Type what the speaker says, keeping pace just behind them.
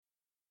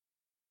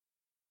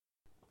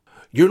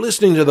You're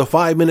listening to the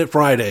 5 Minute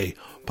Friday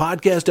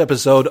podcast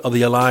episode of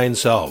The Aligned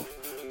Self.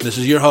 This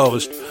is your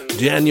host,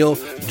 Daniel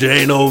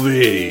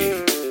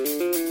D'Neuville.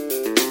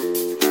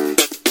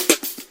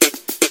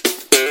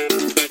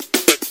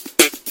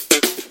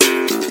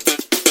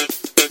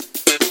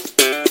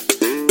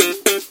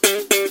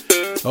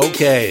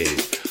 Okay,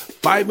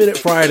 5 Minute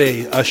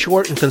Friday, a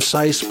short and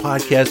concise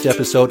podcast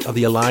episode of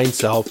The Aligned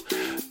Self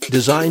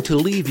designed to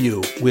leave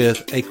you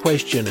with a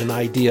question, an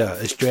idea,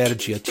 a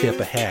strategy, a tip,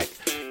 a hack,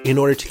 in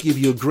order to give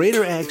you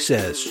greater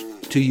access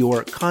to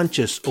your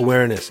conscious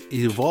awareness,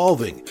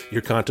 evolving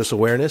your conscious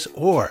awareness,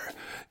 or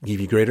give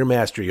you greater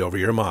mastery over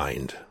your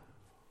mind.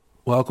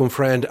 Welcome,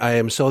 friend. I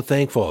am so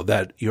thankful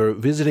that you're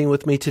visiting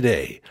with me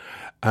today.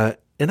 And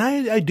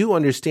I do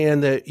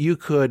understand that you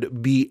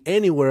could be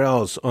anywhere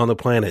else on the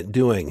planet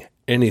doing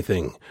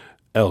anything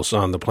else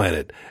on the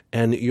planet,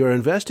 and you're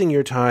investing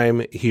your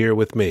time here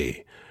with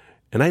me.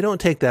 And I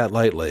don't take that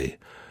lightly.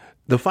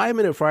 The 5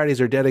 Minute Fridays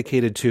are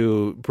dedicated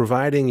to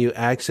providing you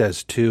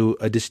access to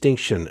a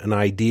distinction, an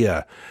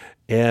idea.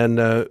 And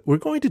we're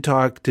going to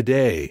talk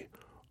today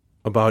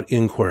about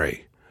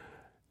inquiry.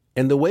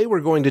 And the way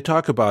we're going to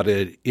talk about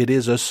it, it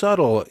is a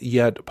subtle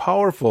yet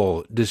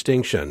powerful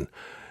distinction.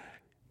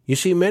 You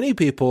see, many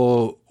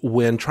people,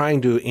 when trying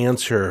to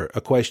answer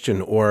a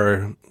question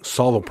or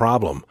solve a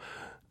problem,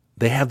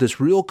 they have this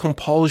real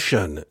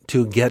compulsion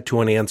to get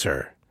to an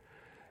answer.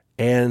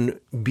 And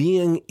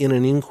being in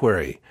an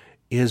inquiry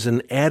is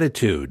an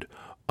attitude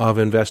of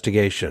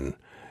investigation.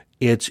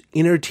 It's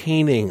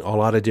entertaining a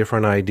lot of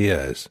different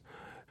ideas.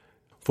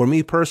 For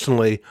me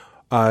personally,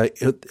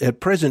 at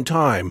present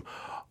time,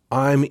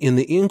 I'm in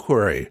the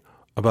inquiry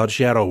about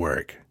shadow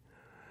work.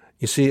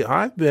 You see,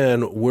 I've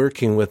been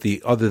working with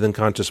the other than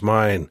conscious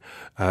mind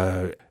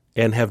and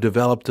have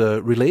developed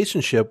a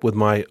relationship with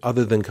my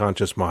other than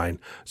conscious mind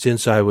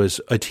since I was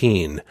a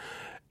teen.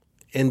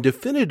 And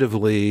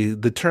definitively,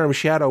 the term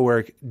shadow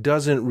work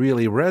doesn't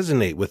really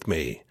resonate with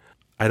me.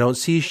 I don't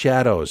see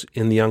shadows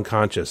in the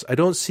unconscious. I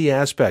don't see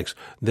aspects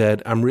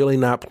that I'm really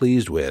not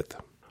pleased with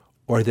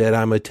or that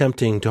I'm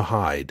attempting to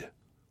hide.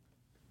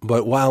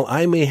 But while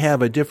I may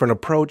have a different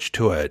approach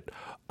to it,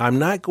 I'm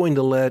not going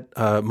to let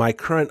my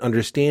current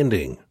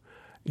understanding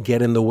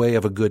get in the way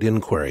of a good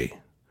inquiry.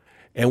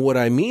 And what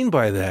I mean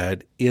by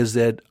that is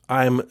that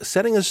I'm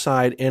setting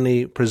aside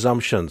any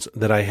presumptions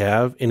that I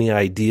have, any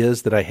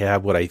ideas that I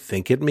have, what I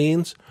think it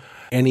means,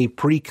 any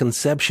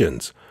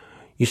preconceptions.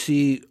 You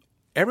see,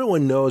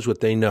 everyone knows what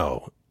they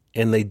know,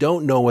 and they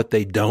don't know what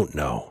they don't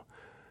know.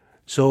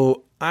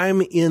 So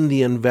I'm in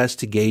the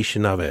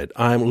investigation of it.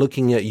 I'm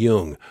looking at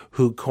Jung,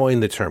 who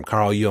coined the term,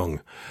 Carl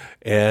Jung,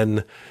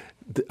 and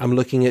I'm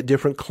looking at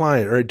different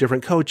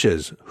different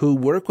coaches who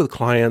work with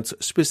clients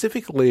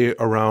specifically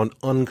around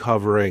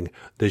uncovering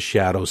the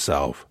shadow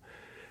self.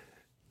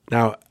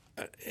 Now,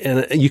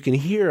 and you can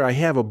hear I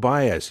have a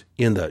bias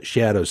in the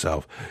shadow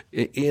self,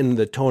 in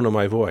the tone of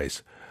my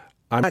voice.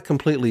 I'm not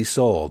completely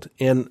sold,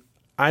 and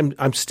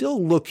I'm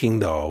still looking,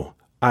 though.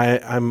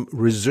 I'm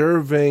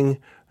reserving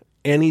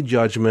any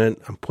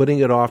judgment. I'm putting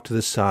it off to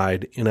the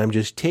side, and I'm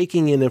just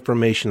taking in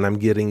information. I'm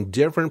getting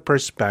different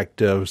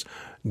perspectives,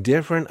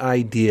 different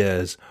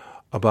ideas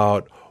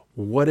about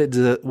what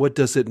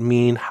does it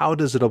mean, how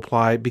does it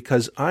apply,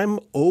 because I'm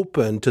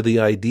open to the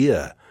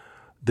idea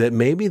that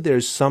maybe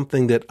there's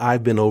something that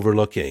I've been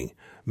overlooking.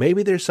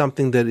 Maybe there's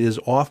something that is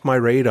off my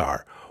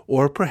radar,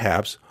 or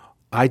perhaps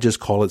I just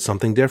call it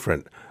something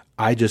different.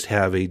 I just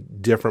have a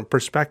different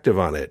perspective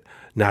on it.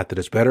 Not that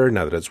it's better,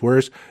 not that it's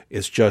worse,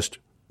 it's just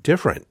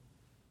different.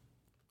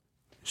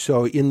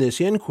 So in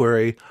this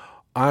inquiry,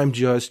 I'm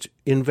just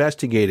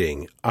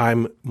investigating.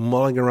 I'm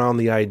mulling around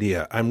the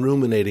idea. I'm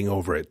ruminating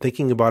over it,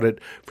 thinking about it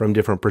from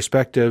different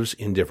perspectives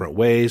in different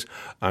ways.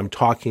 I'm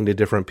talking to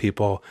different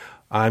people.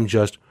 I'm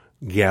just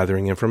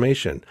gathering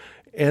information.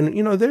 And,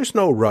 there's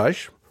no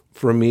rush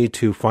for me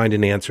to find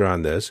an answer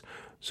on this.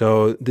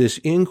 So this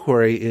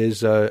inquiry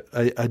is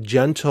a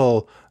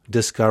gentle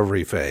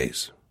discovery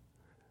phase.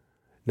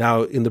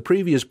 Now, in the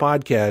previous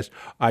podcast,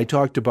 I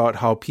talked about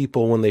how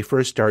people, when they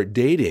first start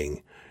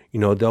dating,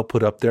 they'll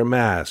put up their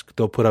mask.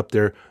 They'll put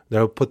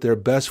their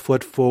best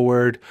foot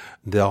forward.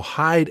 They'll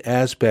hide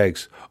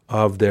aspects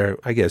of their,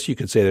 I guess you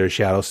could say, their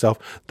shadow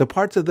self, the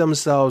parts of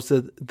themselves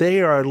that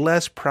they are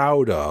less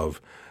proud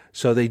of.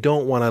 So they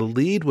don't want to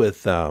lead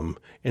with them.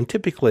 And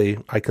typically,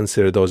 I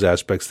consider those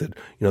aspects that,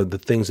 the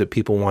things that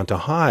people want to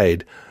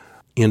hide,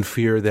 in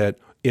fear that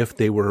if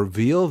they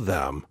reveal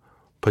them,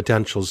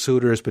 potential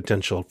suitors,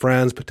 potential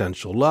friends,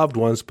 potential loved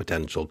ones,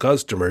 potential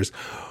customers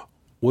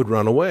would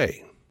run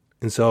away.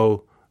 And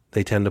so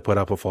they tend to put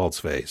up a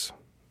false face.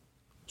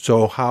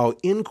 So how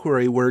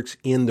inquiry works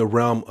in the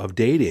realm of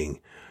dating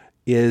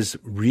is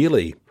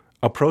really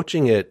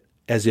approaching it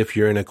as if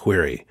you're in a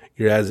query.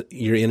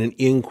 You're in an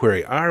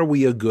inquiry. Are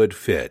we a good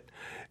fit?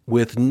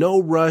 With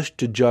no rush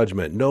to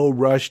judgment, no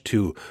rush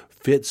to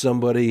fit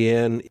somebody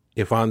in.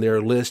 If on their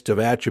list of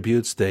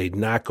attributes they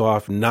knock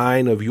off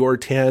 9 of your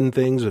 10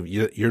 things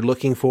you're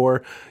looking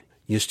for,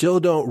 you still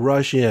don't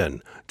rush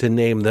in to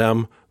name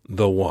them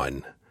the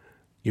one.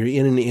 You're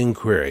in an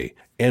inquiry.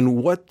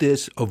 And what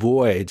this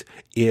avoids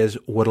is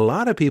what a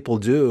lot of people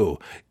do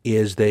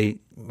is they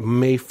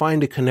may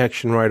find a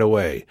connection right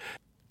away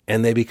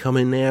and they become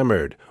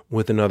enamored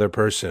with another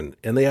person.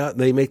 And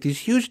they make these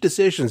huge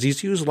decisions,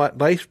 these huge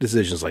life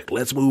decisions, like,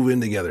 let's move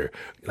in together.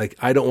 Like,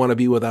 I don't want to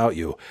be without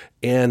you.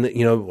 And,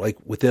 like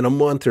within a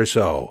month or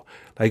so,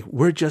 like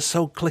we're just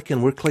so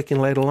clicking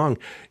right along.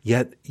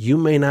 Yet you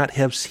may not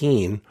have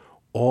seen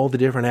all the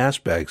different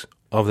aspects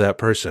of that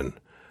person.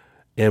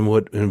 And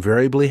what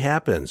invariably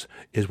happens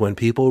is when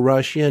people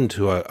rush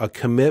into a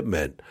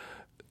commitment,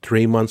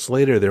 3 months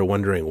later, they're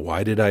wondering,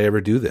 why did I ever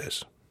do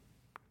this?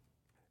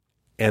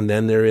 And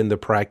then they're in the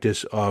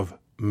practice of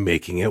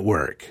making it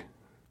work.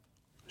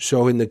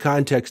 So in the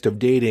context of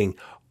dating,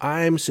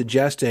 I'm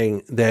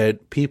suggesting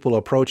that people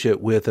approach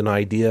it with an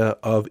idea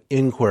of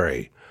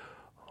inquiry.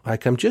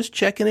 Like, I'm just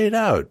checking it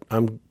out.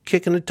 I'm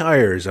kicking the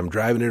tires. I'm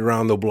driving it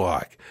around the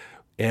block.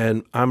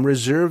 And I'm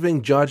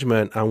reserving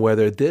judgment on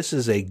whether this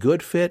is a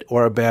good fit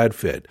or a bad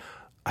fit.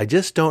 I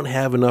just don't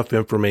have enough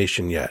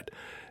information yet.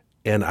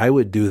 And I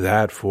would do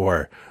that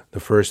for the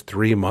first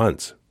 3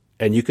 months.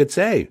 And you could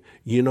say,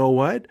 you know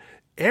what?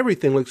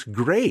 Everything looks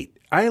great.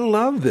 I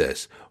love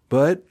this.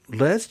 But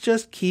let's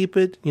just keep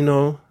it,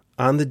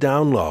 on the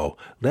down low.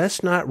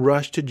 Let's not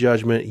rush to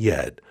judgment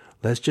yet.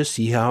 Let's just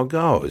see how it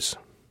goes.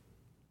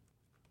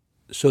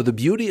 So the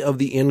beauty of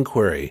the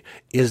inquiry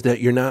is that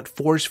you're not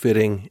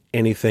force-fitting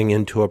anything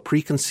into a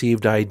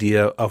preconceived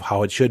idea of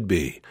how it should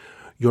be.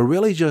 You're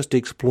really just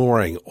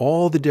exploring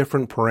all the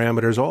different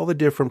parameters, all the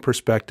different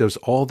perspectives,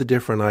 all the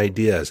different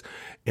ideas.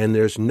 And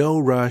there's no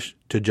rush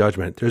to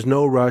judgment. There's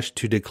no rush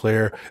to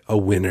declare a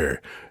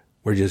winner.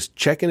 We're just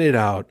checking it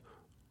out.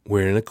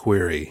 We're in a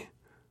query.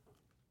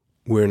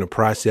 We're in a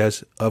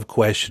process of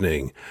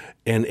questioning.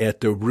 And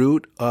at the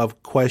root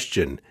of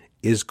question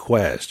is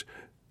quest.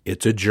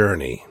 It's a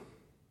journey.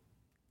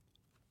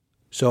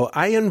 So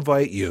I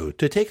invite you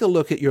to take a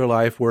look at your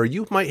life where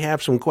you might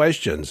have some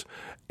questions,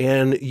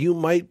 and you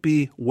might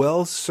be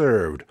well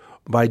served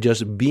by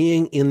just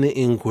being in the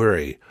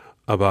inquiry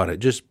about it,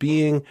 just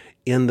being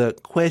in the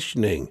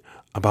questioning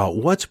about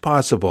what's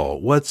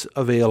possible, what's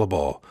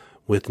available,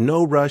 with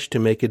no rush to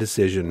make a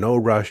decision, no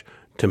rush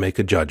to make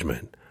a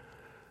judgment.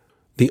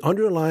 The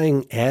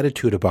underlying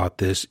attitude about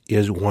this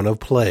is one of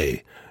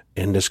play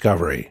and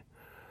discovery.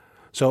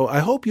 So I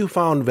hope you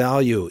found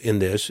value in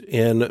this,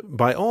 and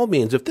by all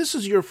means, if this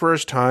is your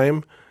first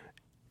time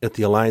at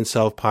the Aligned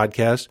Self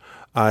podcast,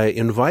 I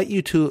invite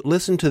you to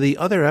listen to the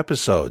other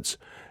episodes,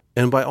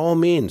 and by all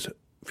means,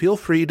 feel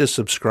free to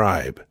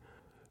subscribe.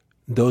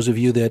 Those of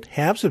you that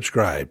have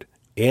subscribed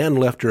and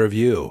left a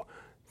review,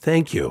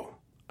 thank you.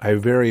 I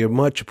very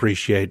much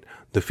appreciate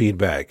the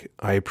feedback.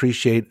 I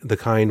appreciate the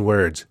kind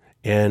words,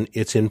 and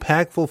it's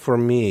impactful for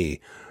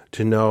me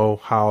to know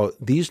how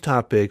these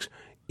topics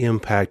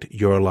impact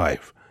your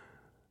life.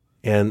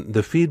 And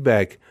the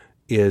feedback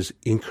is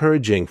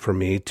encouraging for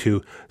me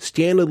to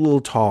stand a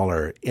little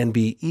taller and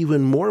be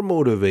even more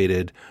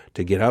motivated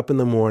to get up in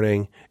the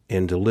morning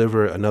and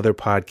deliver another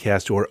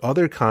podcast or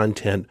other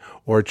content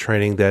or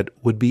training that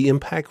would be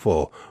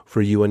impactful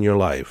for you in your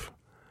life.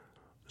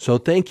 So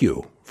thank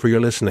you for your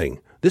listening.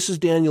 This is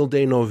Daniel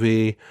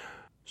D'Neuville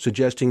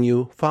suggesting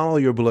you follow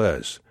your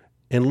bliss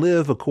and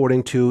live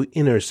according to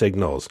inner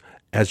signals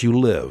as you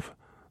live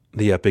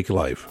the epic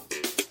life.